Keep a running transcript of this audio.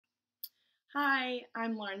Hi,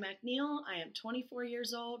 I'm Lauren McNeil. I am 24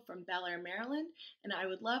 years old from Bel Air, Maryland, and I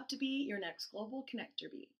would love to be your next Global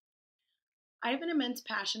Connector Bee. I have an immense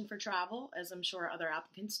passion for travel, as I'm sure other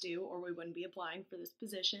applicants do, or we wouldn't be applying for this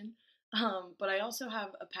position. But I also have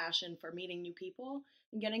a passion for meeting new people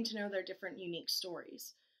and getting to know their different, unique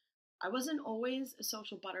stories. I wasn't always a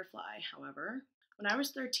social butterfly, however. When I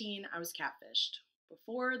was 13, I was catfished,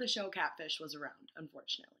 before the show Catfish was around,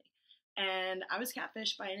 unfortunately. And I was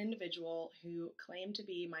catfished by an individual who claimed to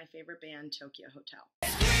be my favorite band, Tokyo Hotel.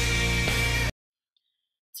 It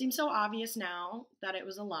seems so obvious now that it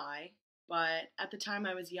was a lie, but at the time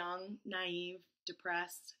I was young, naive,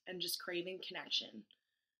 depressed, and just craving connection.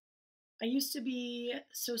 I used to be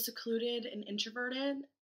so secluded and introverted,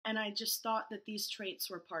 and I just thought that these traits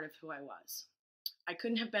were part of who I was. I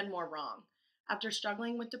couldn't have been more wrong. After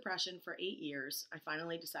struggling with depression for 8 years, I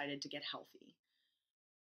finally decided to get healthy.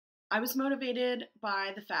 I was motivated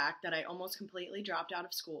by the fact that I almost completely dropped out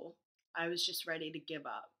of school. I was just ready to give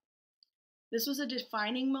up. This was a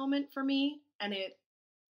defining moment for me, and it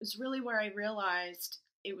was really where I realized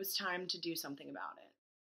it was time to do something about it.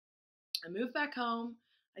 I moved back home.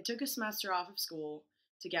 I took a semester off of school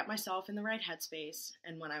to get myself in the right headspace,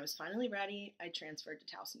 and when I was finally ready, I transferred to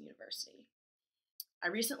Towson University. I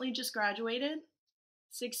recently just graduated,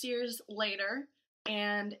 6 years later,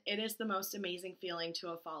 and it is the most amazing feeling to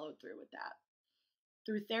have followed through with that.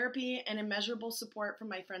 Through therapy and immeasurable support from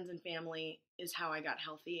my friends and family is how I got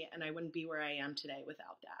healthy, and I wouldn't be where I am today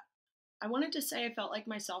without that. I wanted to say I felt like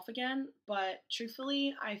myself again, but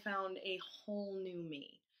truthfully, I found a whole new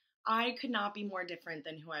me. I could not be more different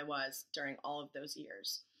than who I was during all of those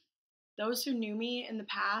years. Those who knew me in the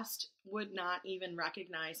past would not even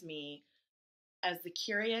recognize me as the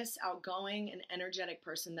curious, outgoing, and energetic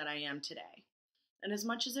person that I am today. And as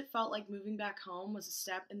much as it felt like moving back home was a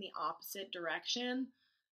step in the opposite direction,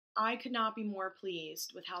 I could not be more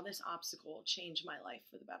pleased with how this obstacle changed my life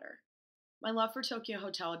for the better. My love for Tokyo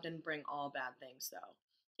Hotel didn't bring all bad things, though.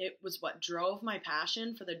 It was what drove my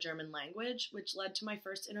passion for the German language, which led to my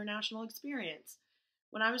first international experience.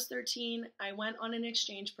 When I was 13, I went on an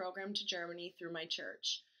exchange program to Germany through my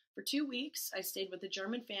church. For 2 weeks, I stayed with a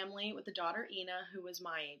German family with a daughter, Ina, who was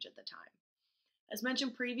my age at the time. As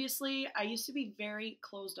mentioned previously, I used to be very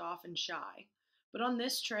closed off and shy. But on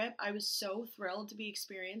this trip, I was so thrilled to be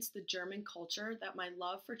experienced the German culture that my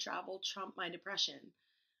love for travel trumped my depression.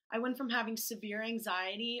 I went from having severe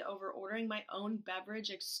anxiety over ordering my own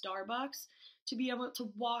beverage at Starbucks to be able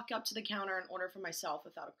to walk up to the counter and order for myself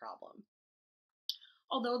without a problem.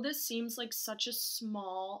 Although this seems like such a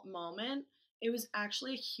small moment, it was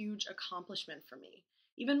actually a huge accomplishment for me.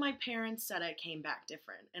 Even my parents said I came back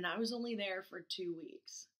different, and I was only there for 2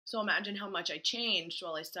 weeks. So imagine how much I changed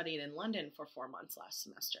while I studied in London for 4 months last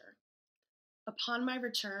semester. Upon my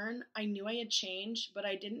return, I knew I had changed, but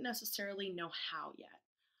I didn't necessarily know how yet.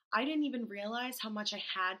 I didn't even realize how much I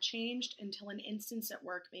had changed until an instance at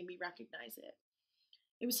work made me recognize it.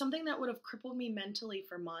 It was something that would have crippled me mentally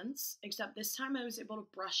for months, except this time I was able to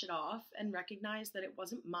brush it off and recognize that it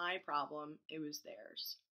wasn't my problem, it was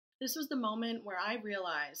theirs. This was the moment where I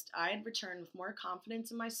realized I had returned with more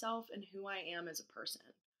confidence in myself and who I am as a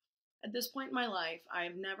person. At this point in my life, I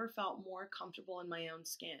have never felt more comfortable in my own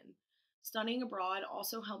skin. Studying abroad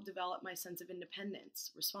also helped develop my sense of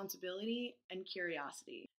independence, responsibility, and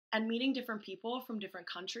curiosity. And meeting different people from different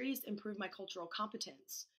countries improved my cultural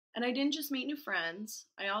competence. And I didn't just meet new friends,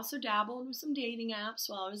 I also dabbled with some dating apps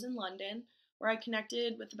while I was in London, where I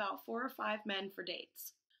connected with about 4 or 5 men for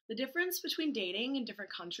dates. The difference between dating in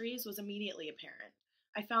different countries was immediately apparent.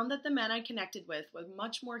 I found that the men I connected with were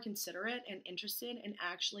much more considerate and interested in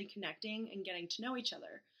actually connecting and getting to know each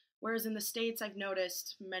other, whereas in the States I've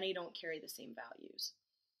noticed many don't carry the same values.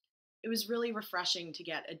 It was really refreshing to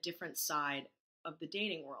get a different side of the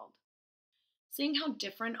dating world. Seeing how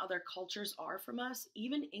different other cultures are from us,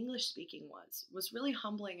 even English-speaking ones, was really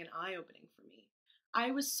humbling and eye-opening for me.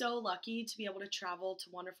 I was so lucky to be able to travel to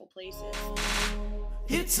wonderful places.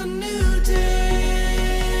 It's a new day.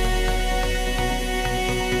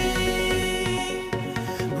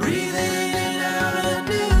 Breathing in and out a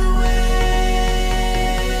new way.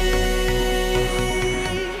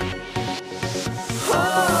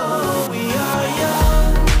 Oh, we are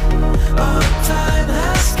young. Our time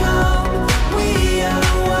has come. We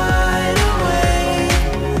are wide awake.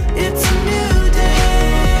 It's a new day.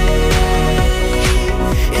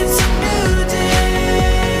 It's a new day.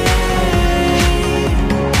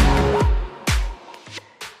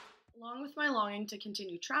 Along with my longing to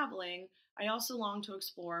continue traveling, I also long to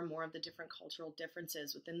explore more of the different cultural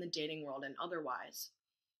differences within the dating world and otherwise.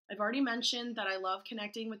 I've already mentioned that I love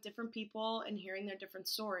connecting with different people and hearing their different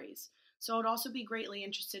stories, so I would also be greatly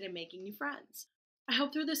interested in making new friends. I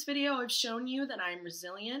hope through this video I've shown you that I am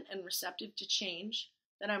resilient and receptive to change,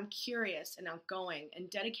 that I'm curious and outgoing and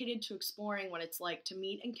dedicated to exploring what it's like to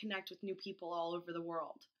meet and connect with new people all over the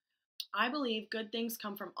world. I believe good things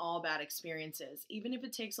come from all bad experiences, even if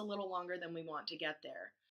it takes a little longer than we want to get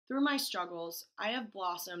there. Through my struggles, I have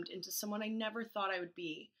blossomed into someone I never thought I would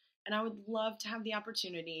be, and I would love to have the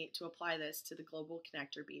opportunity to apply this to the Global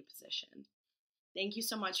Connector Bee position. Thank you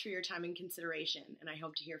so much for your time and consideration, and I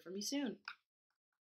hope to hear from you soon.